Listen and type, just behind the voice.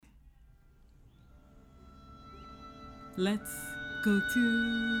Let's go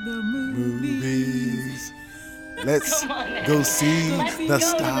to the movies. Let's go see the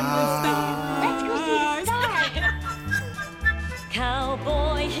stars. Let's go see the stars.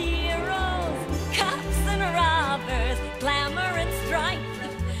 Cowboy heroes, cops and robbers, glamour and strife,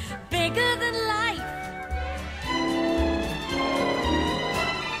 bigger than life.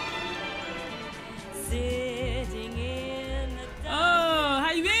 Sitting in the dark.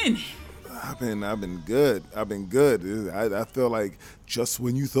 How you been? I've been good. I feel like just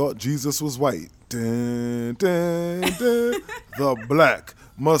when you thought Jesus was white, dun, dun, dun, the Black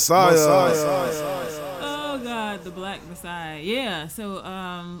Messiah. Oh God, the Black Messiah. Yeah. So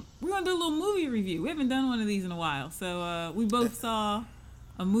we're gonna do a little movie review. We haven't done one of these in a while. So we both saw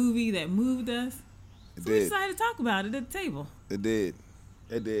a movie that moved us. So we decided to talk about it at the table. It did.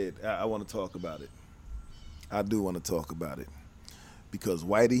 I want to talk about it. I do want to talk about it because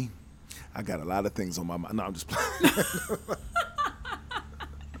Whitey, I got a lot of things on my mind. No, I'm just playing.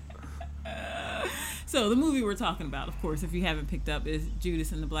 So the movie we're talking about, of course, if you haven't picked up, is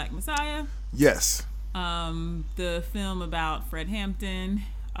Judas and the Black Messiah. Yes. The film about Fred Hampton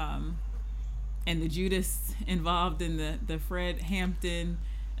and the Judas involved in the Fred Hampton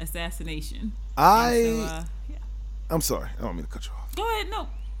assassination. I'm sorry. I don't mean to cut you off. Go ahead. No.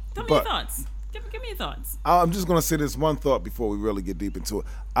 Tell me your thoughts. Give me your thoughts. I'm just going to say this one thought before we really get deep into it.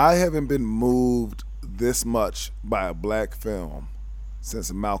 I haven't been moved this much by a black film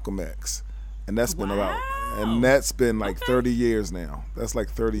since Malcolm X. And that's been like 30 years now. That's like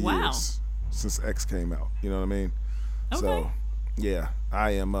 30 years since X came out. You know what I mean? Okay. So, yeah,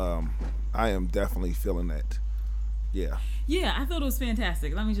 I am definitely feeling that. Yeah. Yeah, I thought it was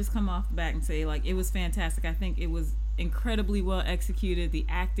fantastic. Let me just come off the back and say, like, it was fantastic. I think it was incredibly well executed. The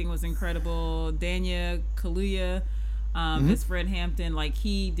acting was incredible. Daniel Kaluuya as Fred Hampton, like,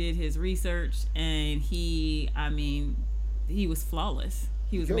 he did his research, and he was flawless.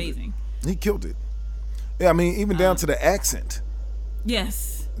 He was amazing. He killed it. Yeah, I mean, even down to the accent.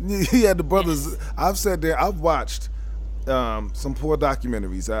 Yes. He had the brothers. Yes. I've sat there. I've watched some poor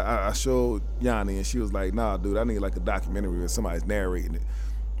documentaries. I showed Yanni, and she was like, "Nah, dude, I need like a documentary where somebody's narrating it."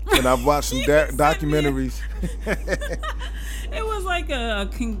 And I've watched some documentaries. It was like a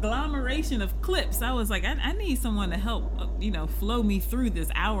conglomeration of clips. I was like, I need someone to help, flow me through this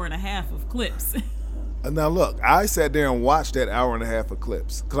hour and a half of clips. Now look, I sat there and watched that hour and a half of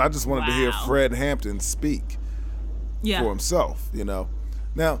clips because I just wanted to hear Fred Hampton speak for himself.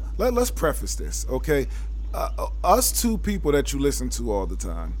 Now let's preface this, okay? Us two people that you listen to all the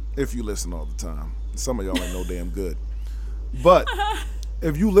time, if you listen all the time, some of y'all ain't no damn good, but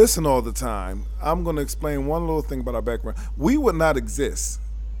if you listen all the time, I'm going to explain one little thing about our background. We would not exist,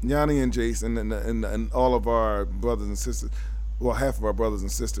 Yanni and Jason and all of our brothers and sisters, well, half of our brothers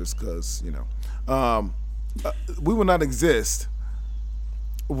and sisters, because, we would not exist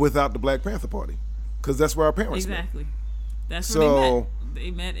without the Black Panther Party, because that's where our parents met. Exactly. That's where they met. They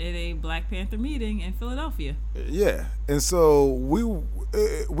met at a Black Panther meeting in Philadelphia. Yeah, and so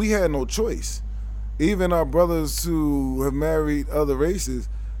we had no choice. Even our brothers who have married other races,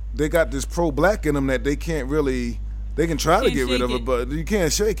 they got this pro-black in them that they can't really. They can try to get rid of it, but you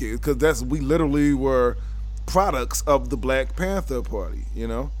can't shake it because we literally were products of the Black Panther Party.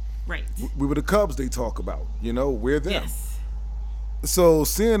 Right. We were the Cubs they talk about. We're them. Yes. So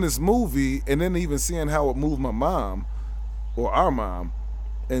seeing this movie and then even seeing how it moved my mom, or our mom,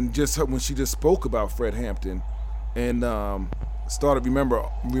 and just when she just spoke about Fred Hampton, and started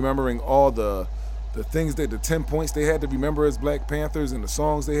remembering all the things the 10 points they had to remember as Black Panthers and the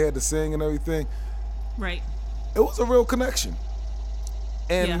songs they had to sing and everything. Right. It was a real connection.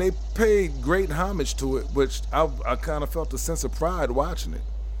 And they paid great homage to it, which I kind of felt a sense of pride watching it.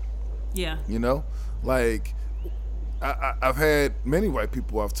 Yeah. Like I've had many white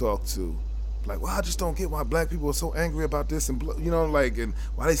people I've talked to, like, well, I just don't get why black people are so angry about this, and and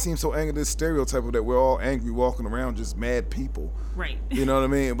why they seem so angry at this stereotype of that we're all angry walking around just mad people. Right. You know what I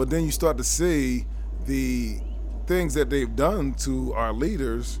mean? But then you start to see the things that they've done to our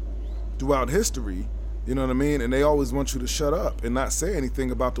leaders throughout history, you know what I mean? And they always want you to shut up and not say anything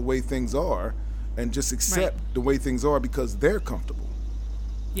about the way things are and just accept the way things are because they're comfortable.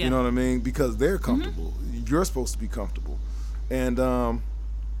 Yeah. You know what I mean? Because they're comfortable. Mm-hmm. You're supposed to be comfortable. And I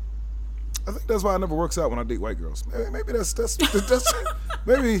think that's why it never works out when I date white girls. Maybe that's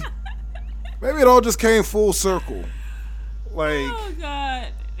maybe it all just came full circle. Like, oh God.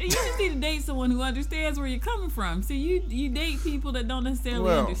 You just need to date someone who understands where you're coming from. So you date people that don't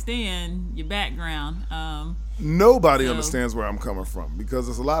necessarily understand your background. Nobody understands where I'm coming from because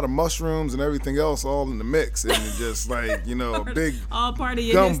there's a lot of mushrooms and everything else all in the mix, and it's just like, you know, a big all part of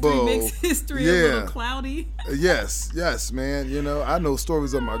your gumbo. history, a little cloudy. Yes, man. You know, I know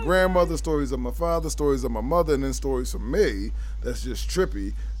stories of my grandmother, stories of my father, stories of my mother, and then stories from me. That's just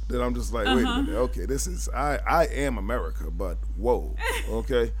trippy. That I'm just like, wait a minute, okay, this is I am America, but whoa,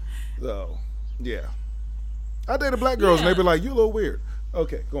 okay, so yeah, I dated black girls and they be like, you a little weird.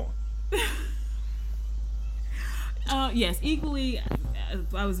 Okay, go on. Yes, equally,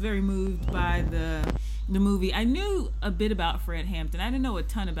 I was very moved by the movie. I knew a bit about Fred Hampton. I didn't know a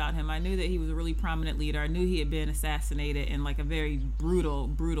ton about him. I knew that he was a really prominent leader. I knew he had been assassinated in like a very brutal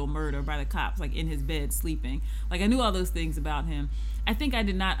murder by the cops, like in his bed sleeping. Like I knew all those things about him. I think I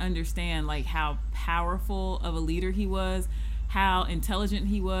did not understand like how powerful of a leader he was, how intelligent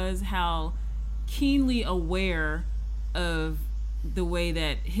he was, how keenly aware of the way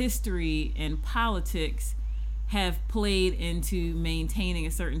that history and politics have played into maintaining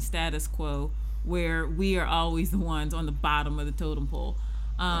a certain status quo where we are always the ones on the bottom of the totem pole.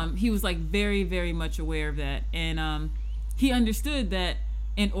 He was like very, very much aware of that. And he understood that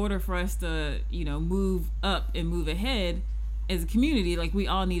in order for us to, you know, move up and move ahead as a community, like we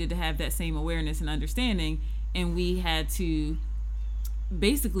all needed to have that same awareness and understanding. And we had to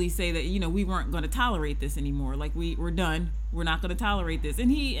basically say that, you know, we weren't going to tolerate this anymore. Like we're done. We're not going to tolerate this.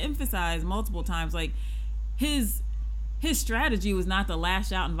 And he emphasized multiple times, like his strategy was not to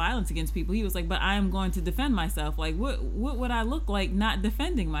lash out in violence against people. He was like, but I am going to defend myself. Like what would I look like not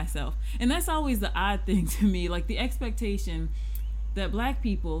defending myself? And that's always the odd thing to me, like the expectation that black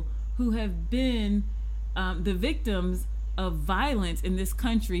people who have been the victims of violence in this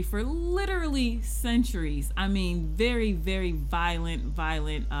country for literally centuries. I mean, very, very violent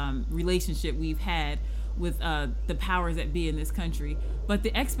relationship we've had with the powers that be in this country. But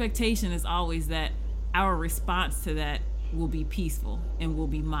the expectation is always that our response to that will be peaceful and will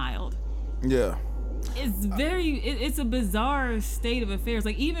be mild. Yeah. It's a bizarre state of affairs.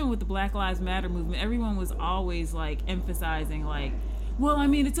 Like even with the Black Lives Matter movement, everyone was always like emphasizing like, well, I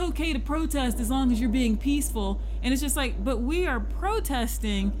mean, it's okay to protest as long as you're being peaceful. And it's just like, but we are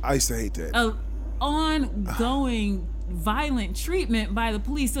protesting. I used to hate that. Ongoing violent treatment by the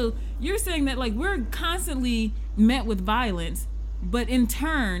police. So you're saying that like we're constantly met with violence, but in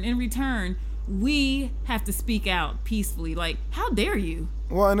return, we have to speak out peacefully. Like, how dare you?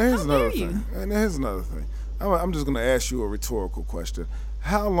 Well, and here's another thing. I'm just going to ask you a rhetorical question.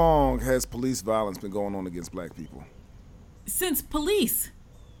 How long has police violence been going on against black people? Since police.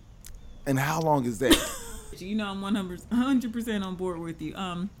 And how long is that? You know, I'm 100% on board with you.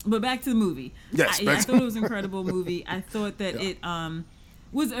 But back to the movie. Yes, I thought it was an incredible movie. I thought that it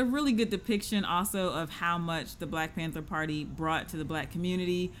was a really good depiction also of how much the Black Panther Party brought to the black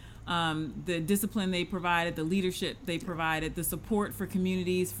community. The discipline they provided, the leadership they provided, the support for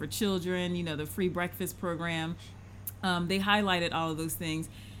communities, for children, you know, the free breakfast program. They highlighted all of those things.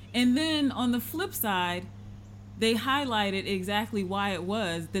 And then on the flip side, they highlighted exactly why it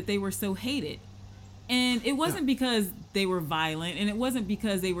was that they were so hated. And it wasn't because they were violent, and it wasn't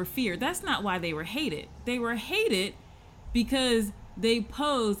because they were feared. That's not why they were hated. They were hated because they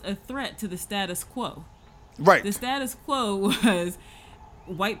posed a threat to the status quo. Right. The status quo was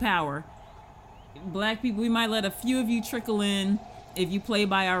white power. Black people, we might let a few of you trickle in if you play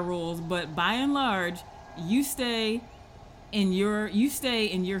by our rules, but by and large, you stay in your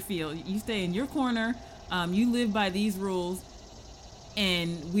field. You stay in your corner. You live by these rules,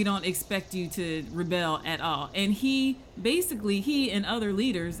 and we don't expect you to rebel at all. And he and other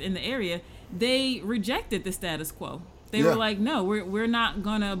leaders in the area, they rejected the status quo. They were like, no, we're not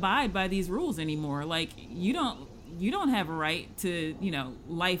gonna abide by these rules anymore. Like you don't have a right to, you know,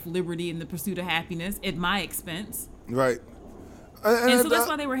 life, liberty, and the pursuit of happiness at my expense. Right. And so that's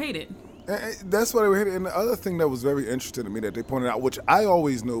why they were hated. That's why they were hated. And the other thing that was very interesting to me that they pointed out, which I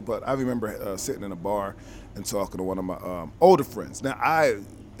always knew, but I remember sitting in a bar and talking to one of my older friends. Now, I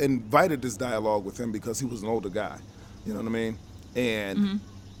invited this dialogue with him because he was an older guy. You know what I mean? And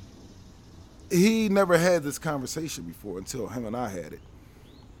he never had this conversation before until him and I had it.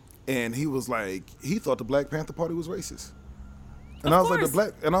 And he was like, he thought the Black Panther Party was racist. And I was like,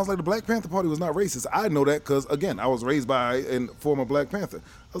 the Black Panther Party was not racist. I know that because, again, I was raised by a former Black Panther.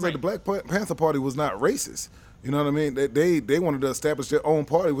 I was like, the Black Panther Party was not racist. You know what I mean? They wanted to establish their own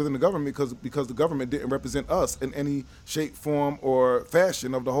party within the government because the government didn't represent us in any shape, form, or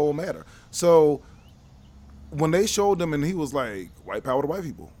fashion of the whole matter. So when they showed them, and he was like, white power to white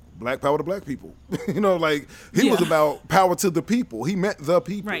people, black power to black people. Like he was about power to the people. He meant the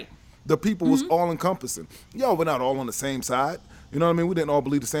people. Right. The people was all encompassing. We're not all on the same side. You know what I mean? We didn't all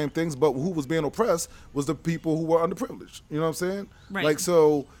believe the same things, but who was being oppressed was the people who were underprivileged. You know what I'm saying? Right. Like,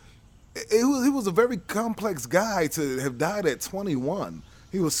 so he was a very complex guy to have died at 21.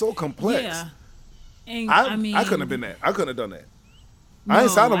 He was so complex. Yeah. And, I couldn't have been that. I couldn't have done that. No, I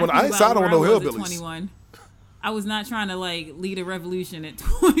ain't signed on no hillbillies. 21. I was not trying to like lead a revolution at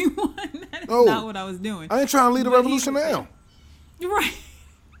 21. That's not what I was doing. I ain't trying to lead a revolution now. Right.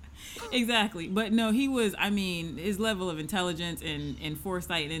 Exactly. But no, he was, his level of intelligence and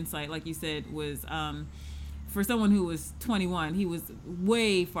foresight and insight, like you said, was, for someone who was 21, he was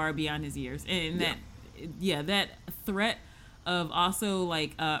way far beyond his years. And that threat of also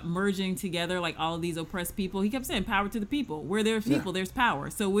like merging together like all of these oppressed people, he kept saying power to the people. Where there's people, there's power.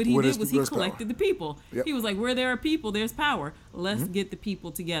 So what he did was he collected the people. Yep. He was like, where there are people, there's power. Let's get the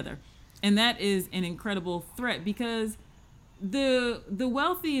people together. And that is an incredible threat because the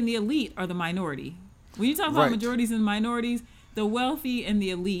wealthy and the elite are the minority. When you talk about majorities and minorities, the wealthy and the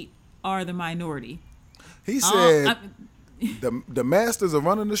elite are the minority. He said the masters are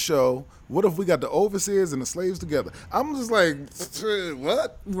running the show. What if we got the overseers and the slaves together? I'm just like,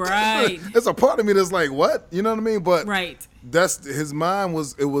 what? Right. It's a part of me that's like, what? You know what I mean? But right. That's his mind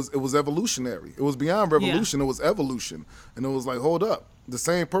was evolutionary. It was beyond revolution. It was evolution. And it was like, hold up. The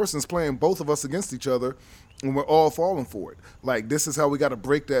same person's playing both of us against each other, and we're all falling for it. Like, this is how we got to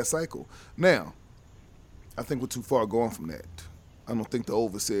break that cycle. Now, I think we're too far gone from that. I don't think the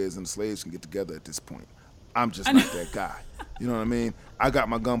overseers and the slaves can get together at this point. I'm just not that guy. You know what I mean? I got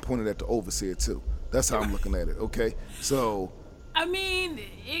my gun pointed at the overseer, too. That's how I'm looking at it, okay? So...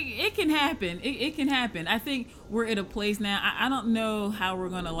 it can happen. It can happen. I think we're at a place now. I don't know how we're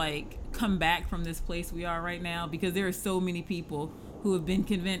going to, like, come back from this place we are right now because there are so many people who have been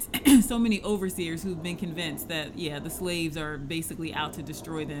convinced, so many overseers who've been convinced that, the slaves are basically out to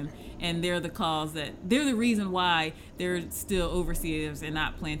destroy them. And they're the reason why they're still overseers and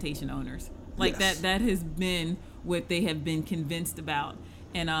not plantation owners. Like that has been what they have been convinced about.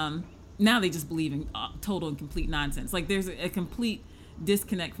 And now they just believe in total and complete nonsense. Like there's a complete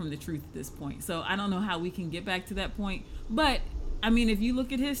disconnect from the truth at this point. So I don't know how we can get back to that point. But, if you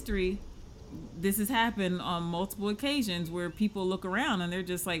look at history, this has happened on multiple occasions where people look around and they're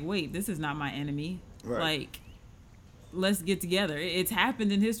just like, wait, this is not my enemy. Right. Like, let's get together. It's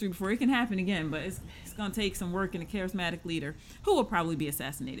happened in history before. It can happen again, but it's going to take some work and a charismatic leader who will probably be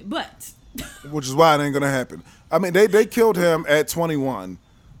assassinated. But which is why it ain't going to happen. They killed him at 21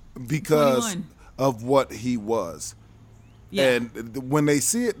 because of what he was. Yeah. And when they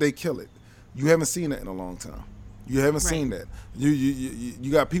see it, they kill it. You haven't seen it in a long time. You haven't seen that.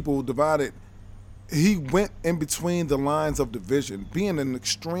 You got people divided. He went in between the lines of division, being an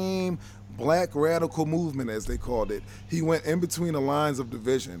extreme black radical movement, as they called it. He went in between the lines of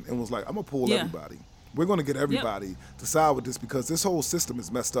division and was like, I'm going to pull everybody. We're going to get everybody to side with this because this whole system is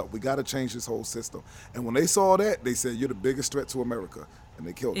messed up. We got to change this whole system. And when they saw that, they said, you're the biggest threat to America. And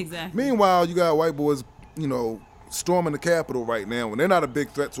they killed him. Meanwhile, you got white boys, storming the Capitol right now when they're not a big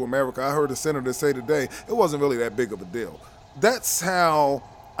threat to America. I heard a senator say today it wasn't really that big of a deal. That's how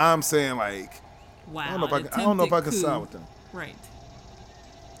I'm saying, like, wow, I don't know if I can side with them. Right.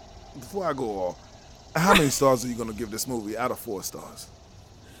 Before I go off, how many stars are you going to give this movie out of 4 stars?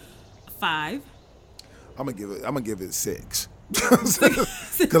 5. I'm gonna give it 6. Because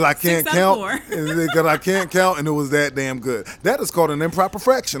I can't count. Because I can't count, and it was that damn good. That is called an improper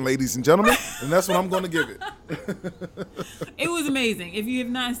fraction, ladies and gentlemen, and that's what I'm going to give it. It was amazing. If you have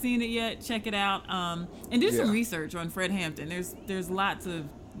not seen it yet, check it out. And do some research on Fred Hampton. There's lots of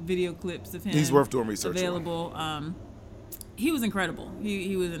video clips of him. He's worth doing research available. He was incredible.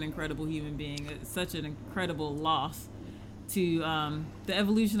 He was an incredible human being. It's such an incredible loss to the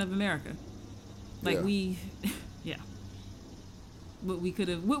evolution of America. Like what we could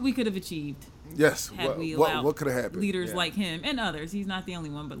have achieved. Yes. Had we allowed what could have happened? Leaders like him and others. He's not the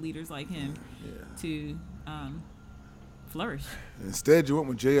only one, but leaders like him to flourish. Instead, you went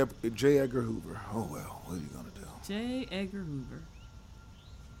with J. Edgar Hoover. Oh well, what are you gonna do? J. Edgar Hoover.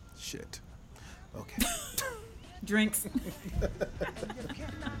 Shit. Okay. Drinks.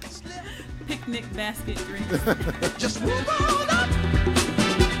 Picnic basket drinks. Just move on up.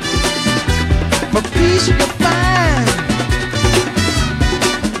 For peace you can find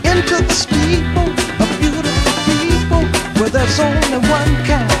into the steeple of beautiful people where there's only one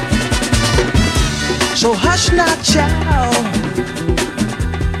kind. So hush not, child,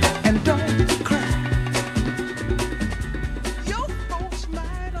 and don't cry. Your folks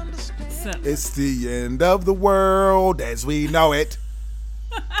might understand. It's the end of the world as we know it.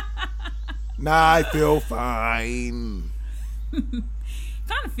 Nah, I feel fine.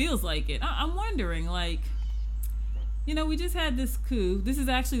 Kind of feels like it. I'm wondering, like, you know, we just had this coup. This is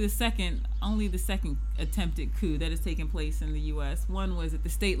actually only the second attempted coup that has taken place in the U.S. One was at the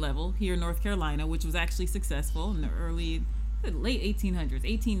state level here in North Carolina, which was actually successful in the late 1800s,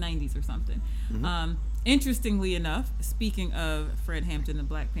 1890s or something. Mm-hmm. Interestingly enough, speaking of Fred Hampton, the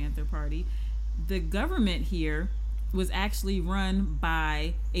Black Panther Party, the government here was actually run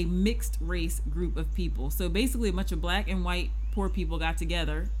by a mixed race group of people. So basically a bunch of black and white poor people got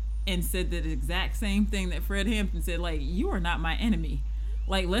together and said the exact same thing that Fred Hampton said, like, you are not my enemy.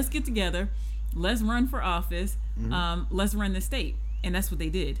 Like, let's get together, let's run for office, let's run the state. And that's what they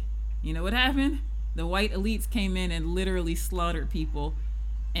did. You know what happened? The white elites came in and literally slaughtered people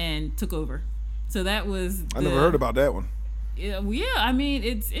and took over. So that was I never heard about that one. Yeah, I mean,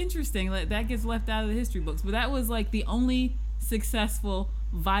 it's interesting. Like, that gets left out of the history books. But that was like the only successful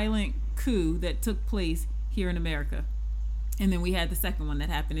violent coup that took place here in America. And then we had the second one that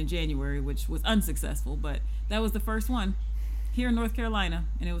happened in January, which was unsuccessful. But that was the first one here in North Carolina,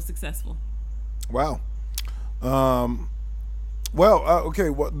 and it was successful. Wow. Okay.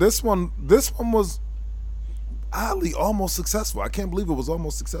 Well, this one was oddly almost successful. I can't believe it was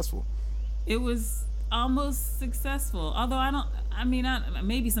almost successful. It was almost successful. Although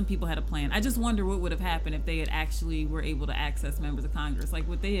maybe some people had a plan. I just wonder what would have happened if they had actually were able to access members of Congress. Like,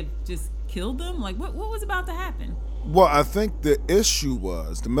 would they have just killed them? Like, what was about to happen? Well, I think the issue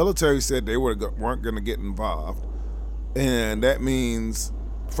was the military said they weren't going to get involved. And that means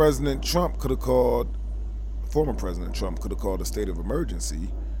former President Trump could have called a state of emergency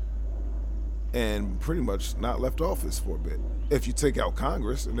and pretty much not left office for a bit. If you take out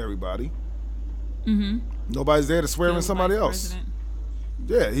Congress and everybody, nobody's there to swear in somebody else.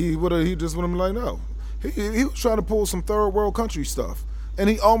 Yeah, he just would have been like, no. He was trying to pull some third world country stuff, and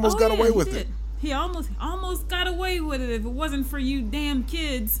he almost got away with it. He almost got away with it if it wasn't for you damn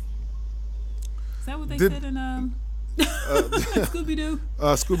kids. Is that what they said in Scooby-Doo?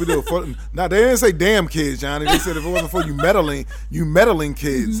 Scooby-Doo. Now, they didn't say damn kids, Johnny. They said if it wasn't for you meddling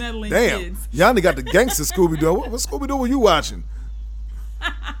kids. Kids. Johnny got the gangster Scooby-Doo. What Scooby-Doo were you watching?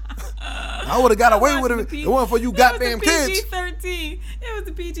 I would have got away with it if it wasn't for you goddamn kids. It was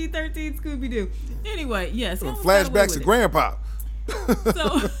the PG-13 Scooby-Doo. Anyway, yes. Flashbacks to Grandpa.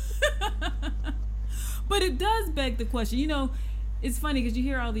 So, but it does beg the question. You know, it's funny because you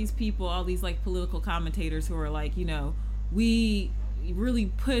hear all these people, all these like political commentators who are like, you know, we really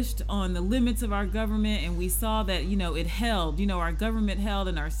pushed on the limits of our government and we saw that, you know, it held, you know, our government held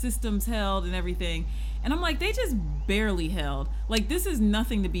and our systems held and everything. And I'm like, they just barely held. Like, this is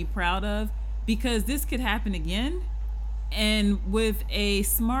nothing to be proud of because this could happen again. And with a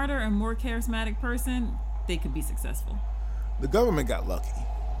smarter and more charismatic person, they could be successful. The government got lucky.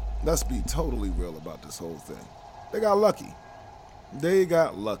 Let's be totally real about this whole thing. They got lucky.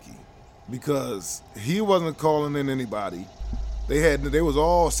 Because he wasn't calling in anybody. They was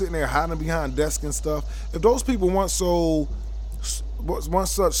all sitting there hiding behind desks and stuff. If those people weren't such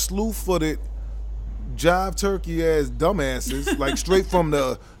slew-footed, jive turkey ass dumbasses, like straight from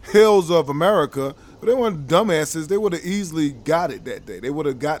the hills of America, if they weren't dumbasses, they would have easily got it that day. They would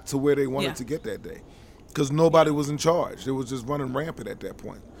have got to where they wanted to get that day. Because nobody was in charge. They was just running rampant at that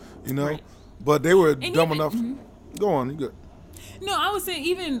point, you know? Right. But they were dumb enough. Go on, you good. No, I was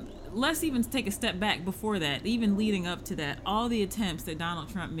saying let's even take a step back before that, even leading up to that, all the attempts that Donald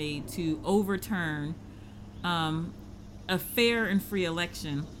Trump made to overturn a fair and free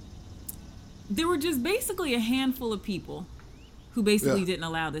election, there were just basically a handful of people who basically didn't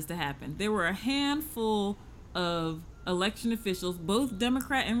allow this to happen. There were a handful of election officials, both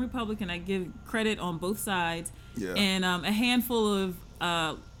Democrat and Republican, I give credit on both sides, and a handful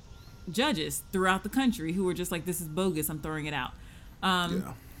of judges throughout the country who were just like, this is bogus, I'm throwing it out.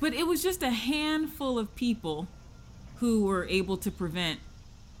 But it was just a handful of people who were able to prevent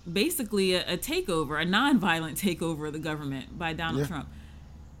basically a takeover, a nonviolent takeover of the government by Donald Trump.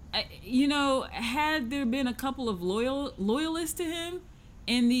 You know, had there been a couple of loyalists to him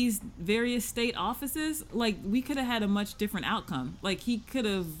in these various state offices, like, we could have had a much different outcome. Like, he could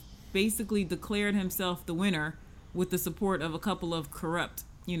have basically declared himself the winner with the support of a couple of corrupt,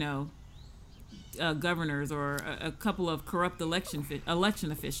 you know, governors or a couple of corrupt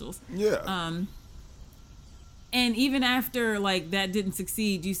election officials. And even after, like, that didn't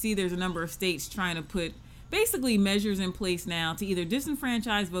succeed, you see there's a number of states trying to put basically measures in place now to either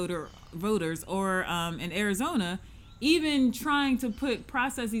disenfranchise voters or in Arizona, even trying to put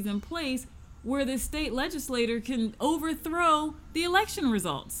processes in place where the state legislator can overthrow the election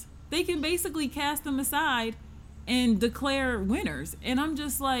results. They can basically cast them aside and declare winners. And I'm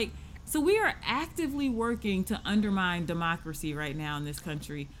just like, So we are actively working to undermine democracy right now in this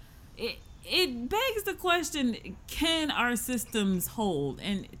country. It begs the question, can our systems hold?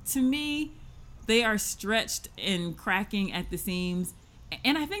 And to me, they are stretched and cracking at the seams,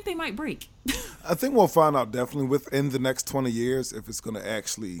 and I think they might break. I think we'll find out definitely within the next 20 years if it's going to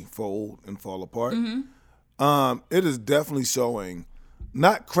actually fold and fall apart. Mm-hmm. It is definitely showing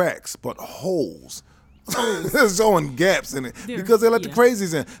not cracks, but holes. They're showing gaps in it because they let the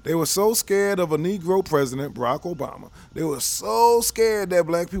crazies in. They were so scared of a Negro president, Barack Obama. They were so scared that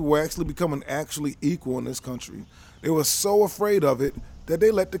black people were actually becoming actually equal in this country. They were so afraid of it that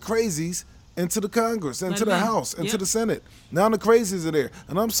they let the crazies into the Congress, into the House, into the Senate. Now the crazies are there.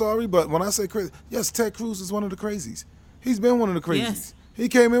 And I'm sorry, but when I say crazy, yes, Ted Cruz is one of the crazies. He's been one of the crazies. Yes. He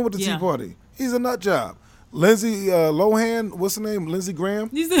came in with the Tea Party. He's a nut job. Lindsay Lohan, what's her name? Lindsey Graham?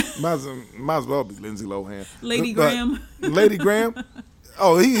 might as well be Lindsay Lohan. Lady Graham. Lady Graham.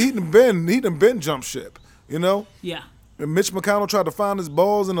 Oh, he done been jump ship, you know? Yeah. And Mitch McConnell tried to find his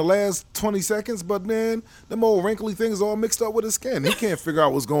balls in the last 20 seconds, but man, them old wrinkly things all mixed up with his skin. He can't figure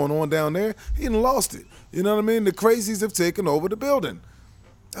out what's going on down there. He done lost it. You know what I mean? The crazies have taken over the building.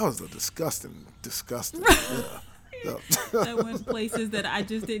 That was a disgusting. That went places that I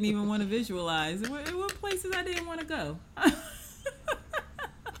just didn't even want to visualize. It went places I didn't want to go. But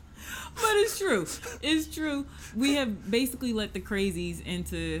it's true. It's true. We have basically let the crazies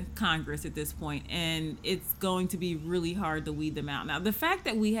into Congress at this point, and it's going to be really hard to weed them out. Now, the fact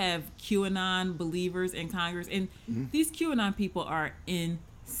that we have QAnon believers in Congress, and these QAnon people are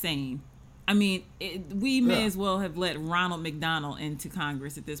insane. I mean, we may as well have let Ronald McDonald into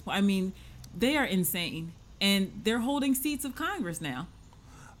Congress at this point. I mean, they are insane, and they're holding seats of Congress now.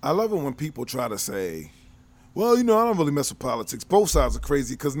 I love it when people try to say, well, you know, I don't really mess with politics. Both sides are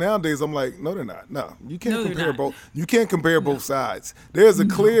crazy because nowadays I'm like, no, they're not. No, you can't compare both. You can't compare both sides. There's a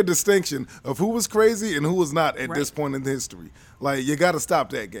clear distinction of who was crazy and who was not at this point in history. Like, you got to stop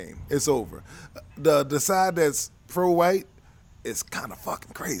that game. It's over. The side that's pro-white is kind of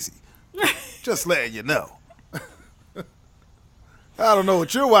fucking crazy. Just letting you know. I don't know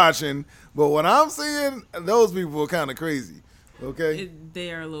what you're watching, but what I'm seeing, those people are kind of crazy. Okay,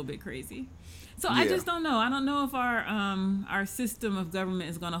 they are a little bit crazy. So I just don't know. I don't know if our system of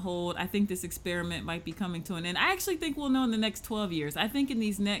government is going to hold. I think this experiment might be coming to an end. I actually think we'll know in the next 12 years. I think in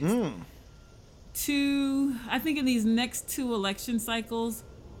these next two election cycles,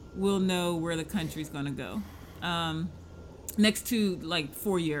 we'll know where the country's going to go. Next two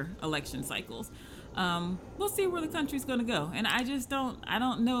 4-year election cycles. We'll see where the country's going to go. And I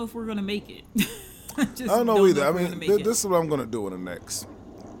don't know if we're going to make it. I don't know either. I mean, this is what I'm going to do in the next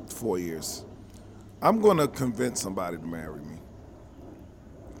 4 years. I'm going to convince somebody to marry me.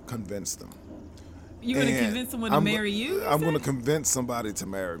 Convince them. You're going to convince someone to marry you? I'm going to convince somebody to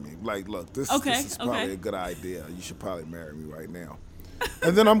marry me. Like, look, this is probably a good idea. You should probably marry me right now.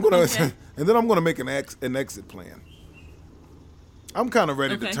 And then I'm going to make an exit plan. I'm kind of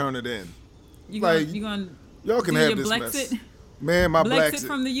ready to turn it in. Y'all can have this mess. Man, my Blexit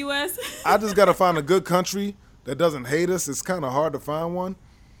from the U.S. I just got to find a good country that doesn't hate us. It's kind of hard to find one.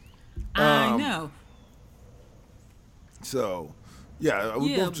 I know. So,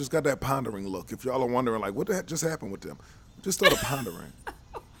 we both just got that pondering look. If y'all are wondering, what the heck just happened with them? Just started pondering.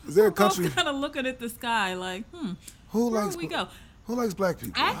 Is there a country? Both kind of looking at the sky where would we go? Who likes black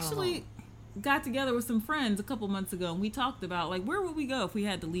people? I actually got together with some friends a couple months ago, and we talked about, where would we go if we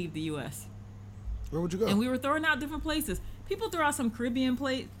had to leave the U.S.? Where would you go? And we were throwing out different places. People throw out some Caribbean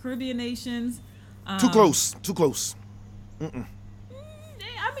nations. Too close. Mm-mm.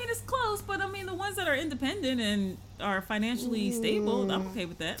 I mean, it's close, but the ones that are independent and are financially stable, I'm okay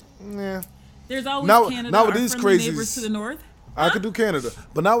with that. Yeah. There's always Canada, now with our these friendly crazies, neighbors to the north. I could do Canada,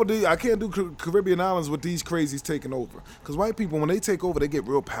 but now I can't do Caribbean islands with these crazies taking over. Because white people, when they take over, they get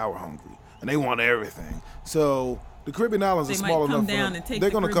real power hungry and they want everything. So the Caribbean islands are small enough for them. They're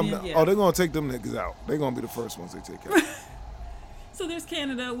going to come down. Yeah. Oh, they're going to take them niggas out. They're going to be the first ones they take out. So there's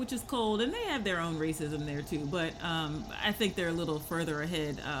Canada, which is cold, and they have their own racism there too. But I think they're a little further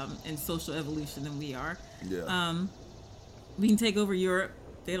ahead in social evolution than we are. Yeah. We can take over Europe.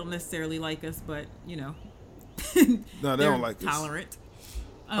 They don't necessarily like us, but no, they don't like us. Tolerant.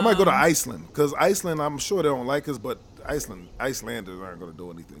 I might go to Iceland because Iceland, I'm sure they don't like us, but Icelanders aren't going to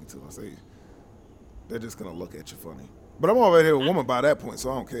do anything to us. They're just going to look at you funny. But I'm already here with a woman by that point,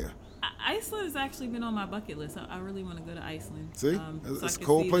 so I don't care. Iceland has actually been on my bucket list. I really want to go to Iceland. See? It's a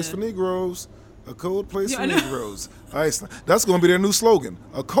cold place for Negroes. A cold place for Negroes. Iceland. That's going to be their new slogan.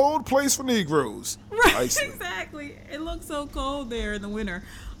 A cold place for Negroes. Right, Iceland. Exactly. It looks so cold there in the winter.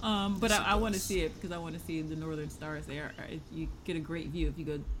 But I want to see it because I want to see the northern stars there. You get a great view if you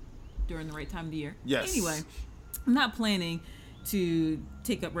go during the right time of the year. Yes. Anyway, I'm not planning to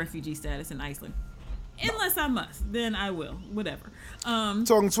take up refugee status in Iceland. Unless I must, then I will. Whatever. Talking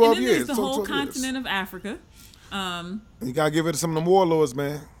 12 and then years. There's the whole 12 continent years. of Africa. You gotta give it to some of them warlords,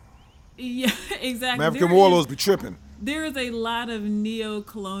 man. Yeah, exactly. African warlords be tripping. There is a lot of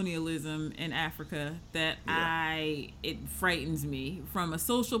neo-colonialism in Africa that it frightens me from a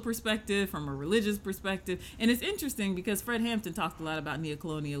social perspective, from a religious perspective. And it's interesting because Fred Hampton talked a lot about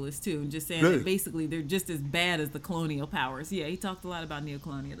neo-colonialists too, and just saying that basically they're just as bad as the colonial powers. Yeah, he talked a lot about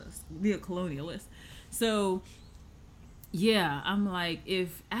neo-colonialists. So, yeah, I'm like,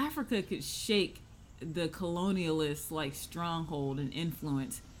 if Africa could shake the colonialists' like stronghold and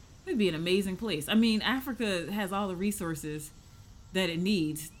influence, it'd be an amazing place. I mean, Africa has all the resources that it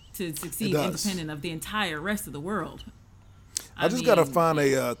needs to succeed independent of the entire rest of the world. I just gotta find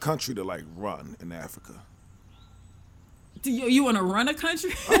a country to like run in Africa. Do you want to run a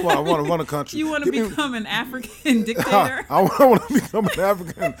country? I want to run a country. You want to become an African dictator? I want to become an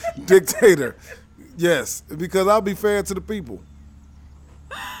African dictator. Yes, because I'll be fair to the people.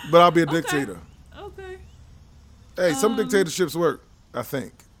 But I'll be a dictator. Okay. Hey, some dictatorships work, I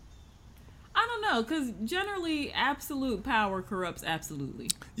think. I don't know, because generally absolute power corrupts absolutely.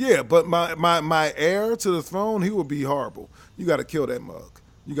 Yeah, but my heir to the throne, he would be horrible. You got to kill that mug.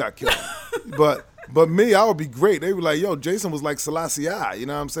 You got to kill him. But me, I would be great. They were like, yo, Jason was like Selassie I, you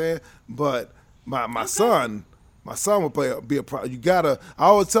know what I'm saying? But my son would be a problem. You gotta. I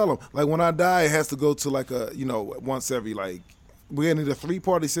always tell him, like, when I die, it has to go to like once every like. We need a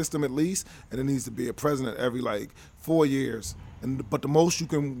 3-party system at least, and it needs to be a president every like 4 years. But the most you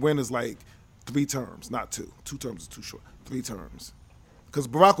can win is like 3 terms, not 2. 2 terms is too short. 3 terms, because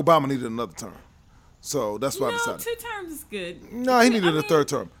Barack Obama needed another term, so that's why I decided. 2 terms is good. No, he needed a 3rd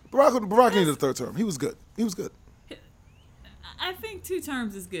term. Barack needed a 3rd term. He was good. I think 2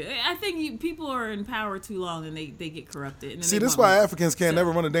 terms is good. I think people are in power too long and they get corrupted. And see, this is why Africans can't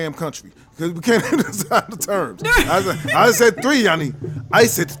never run a damn country, because we can't decide the terms. I said 3, Yanni. I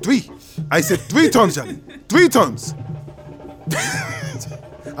said 3. I said 3 terms, Yanni. 3 terms.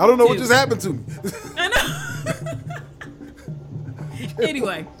 I don't know what just happened to me. I know.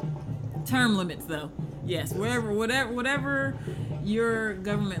 Anyway, term limits though. Yes, whatever your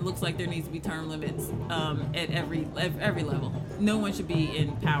government looks like, there needs to be term limits at every level. No one should be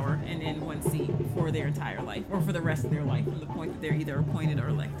in power and in one seat for their entire life or for the rest of their life from the point that they're either appointed or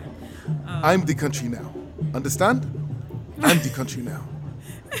elected. I'm the country now. Understand? I'm the country now.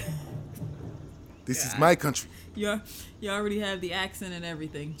 This is my country. You already have the accent and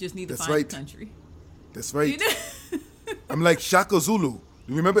everything. Just need to find the country. That's right. I'm like Shaka Zulu.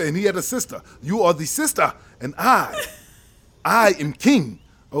 You remember? And he had a sister. You are the sister, and I am king.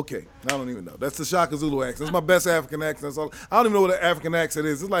 Okay, I don't even know. That's the Shaka Zulu accent. That's my best African accent. That's all. I don't even know what an African accent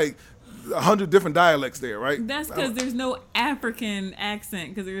is. It's like 100 different dialects there, right? That's because there's no African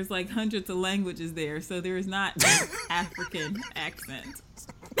accent, because there's like hundreds of languages there, so there's not an African accent.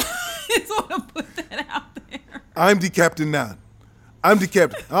 Just want to put that out there. I'm the captain now. I'm the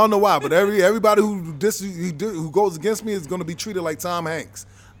captain. I don't know why, but everybody who goes against me is going to be treated like Tom Hanks.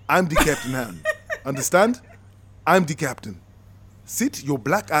 I'm the captain now. Understand? I'm the captain. Sit your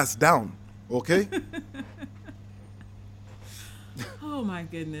black ass down, okay? Oh my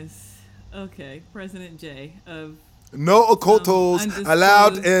goodness. Okay, President J of no occultos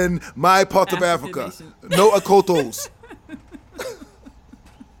allowed in my part of Africa. No occultos.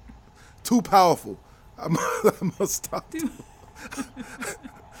 Too powerful. I must stop.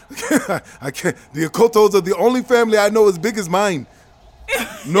 I can't. The occultos are the only family I know as big as mine.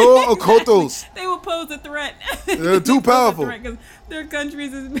 No occultos. They will pose a threat. They're too powerful. Their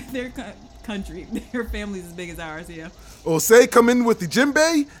countries is their families as big as ours. Yeah. Or say come in with the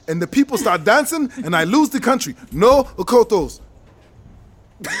djembe and the people start dancing and I lose the country. No occultos.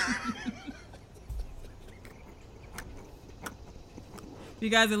 You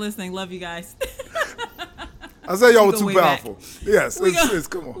guys are listening. Love you guys. I said y'all were too powerful. Back. Yes,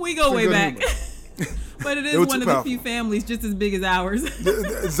 come on. We go way back. But it is one of the few families just as big as ours.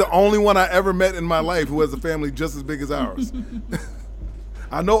 It's the only one I ever met in my life who has a family just as big as ours.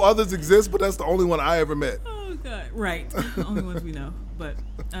 I know others exist, but that's the only one I ever met. Oh, God. Right. The only ones we know. But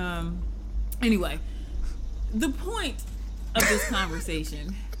anyway, the point of this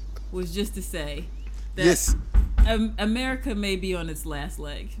conversation was just to say that yes. America may be on its last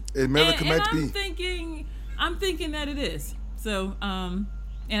leg. America might be. I'm thinking that it is. So, and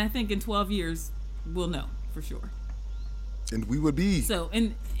I think in 12 years, we'll know for sure. And we would be. So,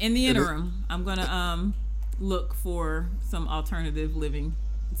 in the interim, I'm going to look for some alternative living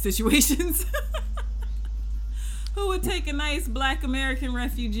situations. Who would take a nice black American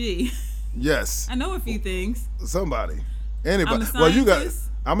refugee? Yes. I know a few things. Somebody. Anybody. I'm a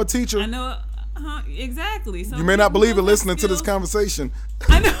I'm a teacher. I know. Exactly. So you may not believe it listening to this conversation.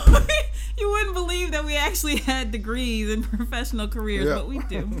 I know. You wouldn't believe that we actually had degrees and professional careers, but we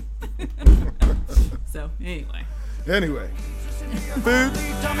do. So, anyway. Food.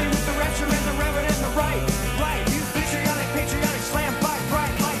 Patriotic, slam, fight,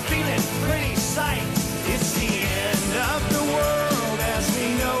 bright, light, feeling, pretty sight. It's the end of the world as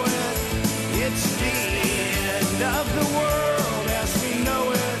we know it. It's the end of the world as we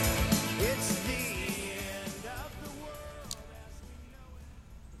know it. It's the end of the world as we know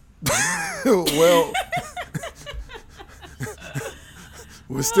it. Well,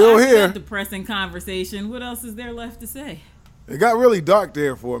 we're still here. Depressing conversation. What else is there left to say? It got really dark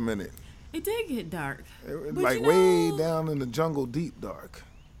there for a minute. It did get dark. Like way down in the jungle, deep dark.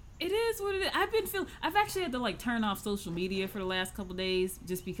 It is what it is. I've actually had to turn off social media for the last couple days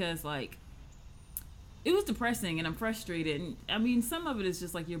just because it was depressing and I'm frustrated. And I mean, some of it is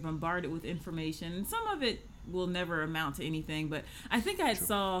just you're bombarded with information, and some of it will never amount to anything. But I think I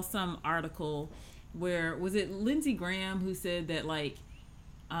saw some article where, was it Lindsey Graham who said that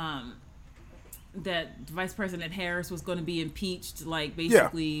that Vice President Harris was going to be impeached,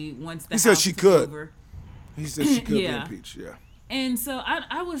 basically once the House took over. He said she could be impeached, yeah. And so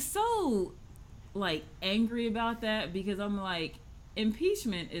I was so, angry about that because I'm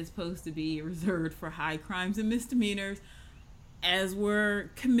impeachment is supposed to be reserved for high crimes and misdemeanors as were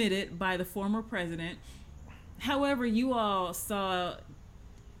committed by the former president. However, you all saw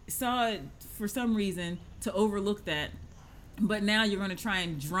it for some reason to overlook that, but now you're going to try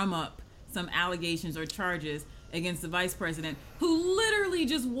and drum up some allegations or charges against the vice president who literally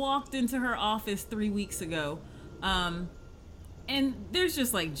just walked into her office 3 weeks ago. And there's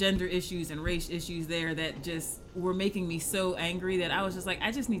just gender issues and race issues there that just were making me so angry that I was just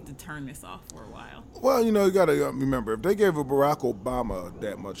I just need to turn this off for a while. Well, you got to remember, if they gave a Barack Obama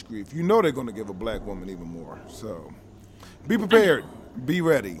that much grief, they're going to give a black woman even more. So be prepared. Be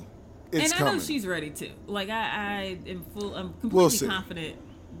ready. It's coming. I know she's ready too. I'm completely confident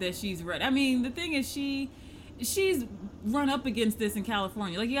that she's ready. I mean, the thing is she's run up against this in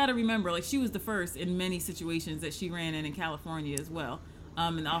California. You got to remember, she was the first in many situations that she ran in California as well.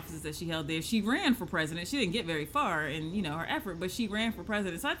 In the offices that she held there, she ran for president. She didn't get very far in her effort, but she ran for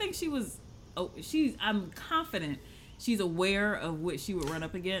president. So I think I'm confident she's aware of what she would run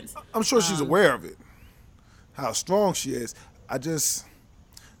up against. I'm sure she's aware of it. How strong she is. I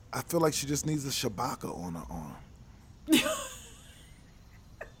feel like she just needs a shabaka on her arm.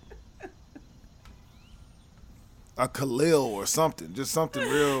 A Khalil or something, just something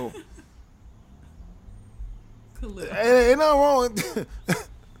real. Khalil. Ain't nothing wrong.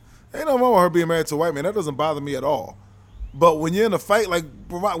 Ain't nothing wrong with her being married to a white man. That doesn't bother me at all. But when you're in a fight, when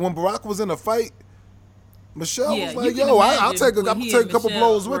Barack was in a fight, Michelle was like, "Yo, I'll take a couple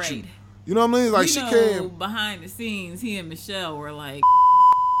blows with you." You know what I mean? She came behind the scenes. He and Michelle were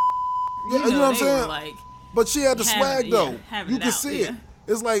you know what I'm saying? But she had the swag though. You can see it.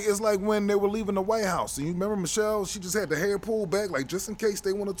 It's like when they were leaving the White House. And you remember Michelle? She just had the hair pulled back, just in case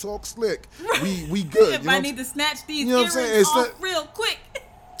they want to talk slick. We good. If I need to snatch these earrings off real quick.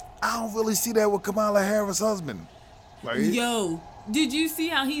 I don't really see that with Kamala Harris' husband. Yo, did you see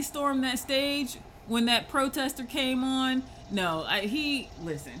how he stormed that stage when that protester came on? No,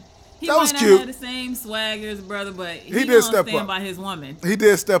 listen. He that was might cute. not have the same swag as his brother, but he did step stand up by his woman. He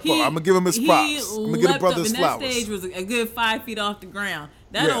did step up. I'm gonna give him his props. I'm gonna give the brother his flowers. That stage was a good 5 feet off the ground.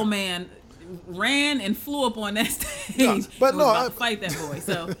 That old man ran and flew up on that stage. Yeah, but to fight that boy.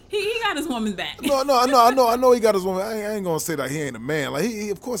 So he got his woman back. I know he got his woman. I ain't gonna say that he ain't a man. He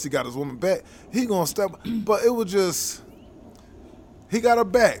of course he got his woman back. He gonna step, but it was just he got her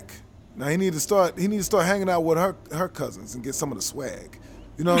back. Now he need to start hanging out with her cousins and get some of the swag.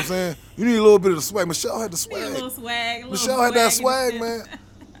 You know what I'm saying? You need a little bit of the swag. Michelle had the swag. A little swag. Michelle had that swag, man.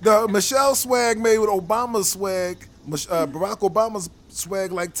 The Michelle swag made with Obama's swag, Barack Obama's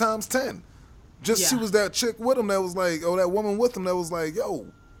swag times 10. She was that chick with him that was that woman with him that was yo,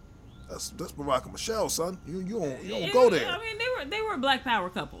 that's Barack and Michelle, son. You don't go there. I mean, they were a Black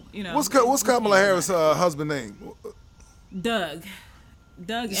Power couple. What's Kamala Harris' husband name? Doug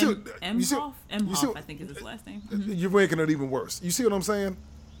Emhoff. Emhoff, I think is his last name. Mm-hmm. You're making it even worse. You see what I'm saying?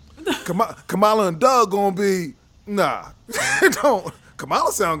 Kamala and Doug gonna be don't.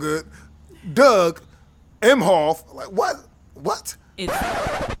 Kamala sound good. Doug Emhoff, what? It's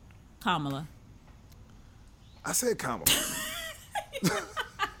Kamala. I said Kamala.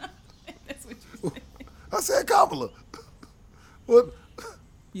 That's what you said. I said Kamala. What?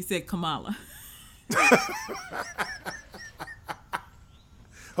 You said Kamala.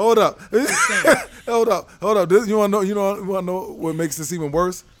 Hold up. Hold up. This, you wanna know what makes this even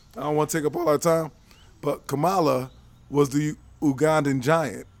worse? I don't want to take up all our time, but Kamala was the Ugandan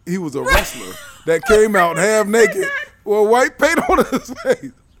giant. He was a wrestler that came out half naked with white paint on his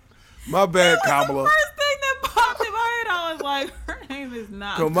face. My bad, Kamala. The first thing that popped in my head, I was like, her name is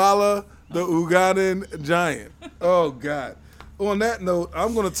not Kamala, the Ugandan giant. Oh, God. On that note,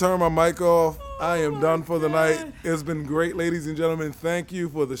 I'm going to turn my mic off. I am done for the night. It's been great, ladies and gentlemen. Thank you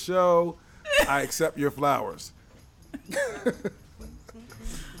for the show. I accept your flowers.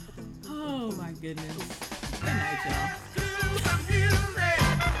 Oh, my goodness. Good night, y'all.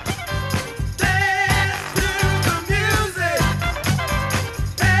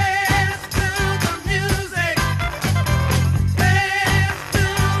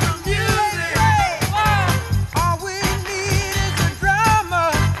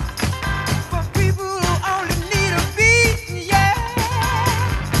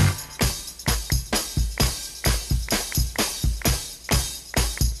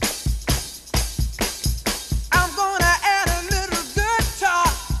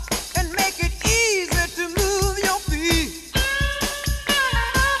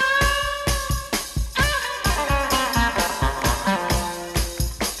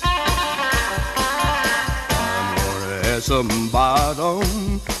 Some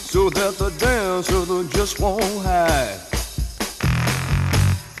bottom so that the dancer just won't hide.